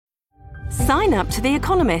Sign up to The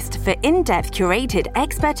Economist for in-depth curated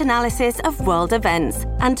expert analysis of world events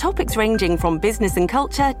and topics ranging from business and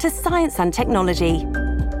culture to science and technology.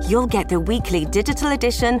 You'll get the weekly digital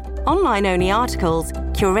edition, online-only articles,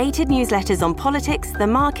 curated newsletters on politics, the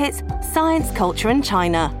markets, science, culture and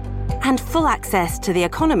China, and full access to The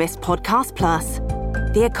Economist Podcast Plus.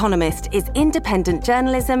 The Economist is independent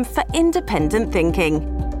journalism for independent thinking.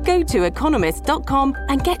 Go to economist.com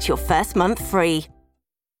and get your first month free.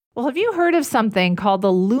 Well, have you heard of something called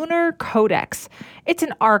the Lunar Codex? It's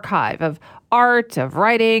an archive of art, of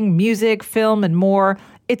writing, music, film, and more.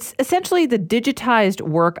 It's essentially the digitized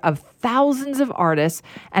work of thousands of artists,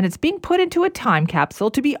 and it's being put into a time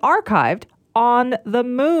capsule to be archived on the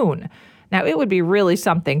moon. Now, it would be really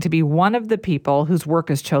something to be one of the people whose work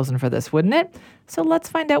is chosen for this, wouldn't it? So let's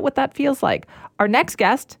find out what that feels like. Our next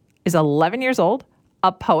guest is 11 years old,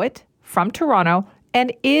 a poet from Toronto,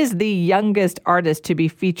 and is the youngest artist to be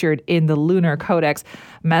featured in the Lunar Codex.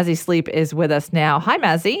 Mazzy Sleep is with us now. Hi,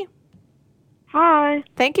 Mazzy. Hi.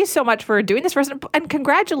 Thank you so much for doing this for us, and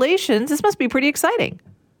congratulations. This must be pretty exciting.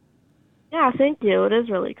 Yeah, thank you. It is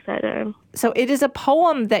really exciting. So it is a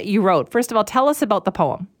poem that you wrote. First of all, tell us about the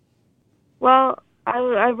poem. Well,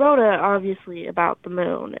 I wrote it, obviously, about the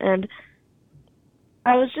moon, and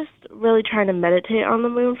I was just really trying to meditate on the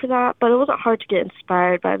moon for that, but it wasn't hard to get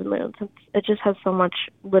inspired by the moon since it just has so much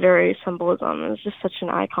literary symbolism, and it's just such an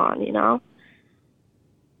icon, you know?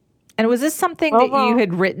 And was this something that you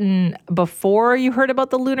had written before you heard about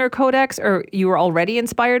the Lunar Codex, or you were already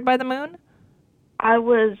inspired by the moon? I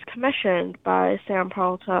was commissioned by Sam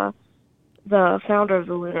Peralta, the founder of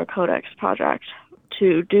the Lunar Codex project,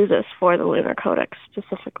 to do this for the Lunar Codex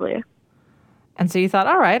specifically. And so you thought,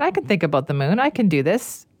 all right, I can think about the moon. I can do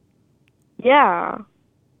this. Yeah.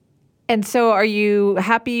 And so are you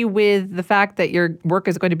happy with the fact that your work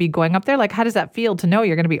is going to be going up there? Like, how does that feel to know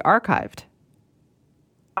you're going to be archived?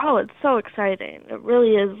 Oh, it's so exciting. It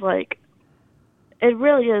really is like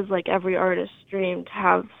every artist's dream to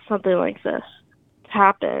have something like this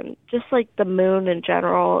happen. Just like the moon in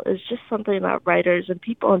general is just something that writers and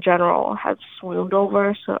people in general have swooned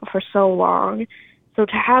over for so long. So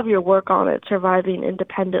to have your work on it surviving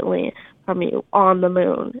independently from you on the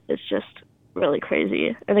moon is just really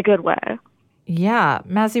crazy in a good way. Yeah.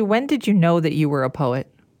 Mazzy, when did you know that you were a poet?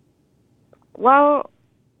 Well,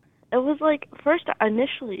 it was like, first,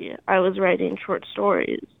 initially, I was writing short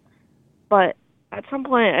stories. But at some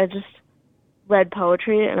point, I just read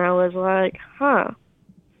poetry, and I was like,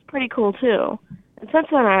 it's pretty cool, too. And since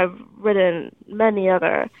then, I've written many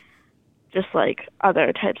other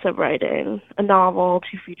types of writing, a novel,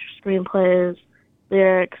 2 feature screenplays,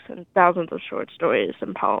 lyrics, and thousands of short stories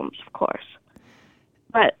and poems, of course.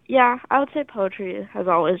 But yeah, I would say poetry has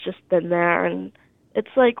always just been there, and it's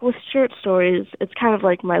like with short stories, it's kind of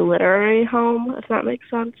like my literary home, if that makes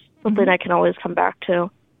sense, something I can always come back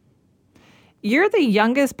to. You're the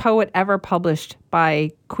youngest poet ever published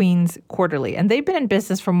by Queen's Quarterly, and they've been in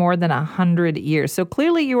business for more than 100 years. So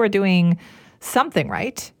clearly you are doing something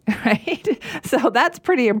right? So that's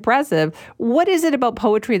pretty impressive. What is it about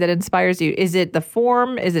poetry that inspires you? Is it the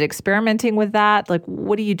form? Is it experimenting with that? Like,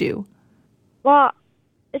 what do you do? Well,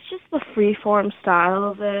 it's just the free-form style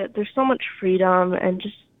of it. There's so much freedom, and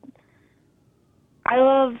just I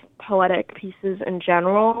love poetic pieces in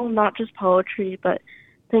general, not just poetry, but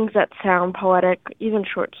things that sound poetic, even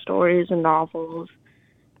short stories and novels.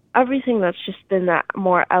 Everything that's just been that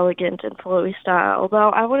more elegant and flowy style. Although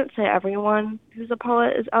I wouldn't say everyone who's a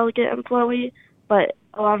poet is elegant and flowy, but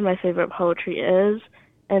a lot of my favorite poetry is.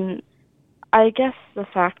 And I guess the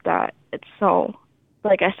fact that it's so,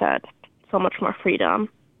 like I said, so much more freedom.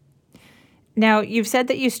 Now, you've said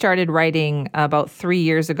that you started writing about 3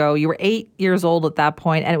 years ago. You were 8 years old at that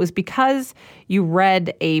point, and it was because you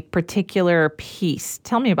read a particular piece.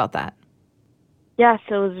 Tell me about that. Yes,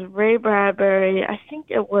 it was Ray Bradbury. I think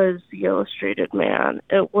it was The Illustrated Man.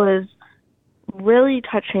 It was really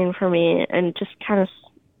touching for me and just kind of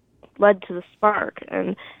led to the spark.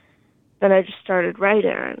 And then I just started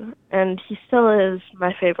writing. And he still is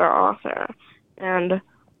my favorite author. And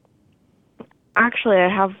actually,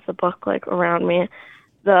 I have the book around me.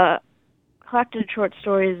 The collected short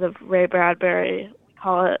stories of Ray Bradbury, we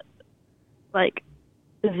call it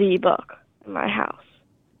the book in my house.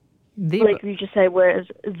 You just say, where's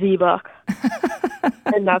the book?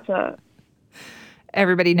 And that's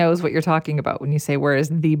Everybody knows what you're talking about when you say, where is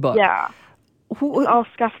the book? Yeah. It's all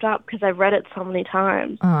scuffed up because I've read it so many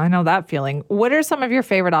times. Oh, I know that feeling. What are some of your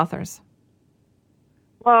favorite authors?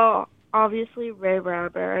 Well, obviously Ray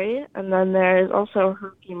Bradbury, and then there's also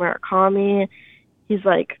Haruki Murakami. He's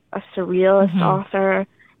a surrealist author.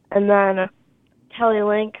 And then Kelly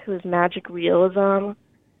Link, who's magic realism,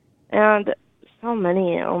 and so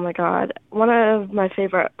many. Oh my God. One of my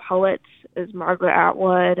favorite poets is Margaret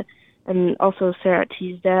Atwood and also Sarah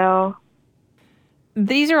Teasdale.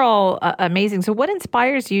 These are all amazing. So what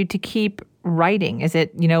inspires you to keep writing? Is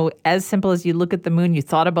it, as simple as you look at the moon, you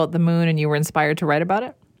thought about the moon and you were inspired to write about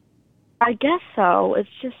it? I guess so. It's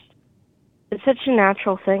such a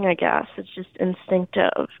natural thing, I guess. It's just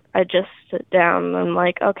instinctive. I just sit down and I'm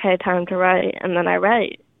like, okay, time to write, and then I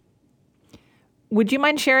write. Would you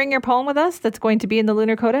mind sharing your poem with us that's going to be in the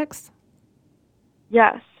Lunar Codex?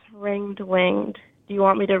 Yes, Ringed Winged. Do you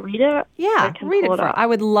want me to read it? Yeah, read it I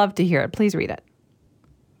would love to hear it. Please read it.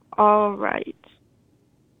 All right.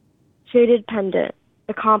 Shaded pendant,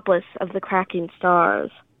 accomplice of the cracking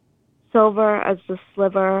stars. Silver as the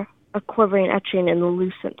sliver, a quivering etching in the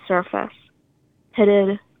lucent surface.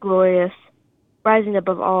 Pitted, glorious, rising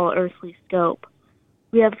above all earthly scope.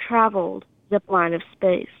 We have traveled, zipline of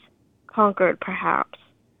space, conquered perhaps,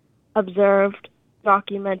 observed,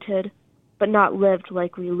 documented, but not lived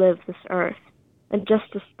like we live this earth, and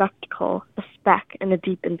just a spectacle, a speck in a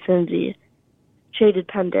deep infinity. Shaded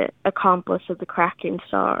pendant, accomplice of the cracking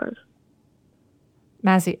stars.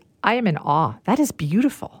 Mazzy, I am in awe. That is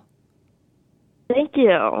beautiful. Thank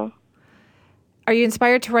you. Are you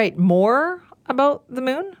inspired to write more about the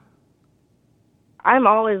moon? I'm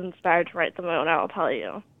always inspired to write the moon, I'll tell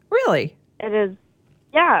you. Really? It is,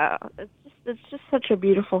 yeah. It's just such a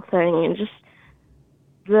beautiful thing, and just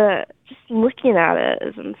looking at it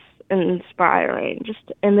is inspiring.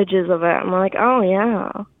 Just images of it, I'm like, oh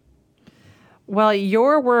yeah. Well,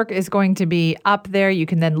 your work is going to be up there. You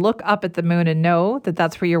can then look up at the moon and know that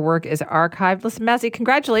that's where your work is archived. Listen, Mazzy,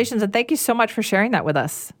 congratulations, and thank you so much for sharing that with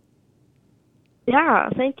us. Yeah,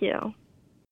 thank you.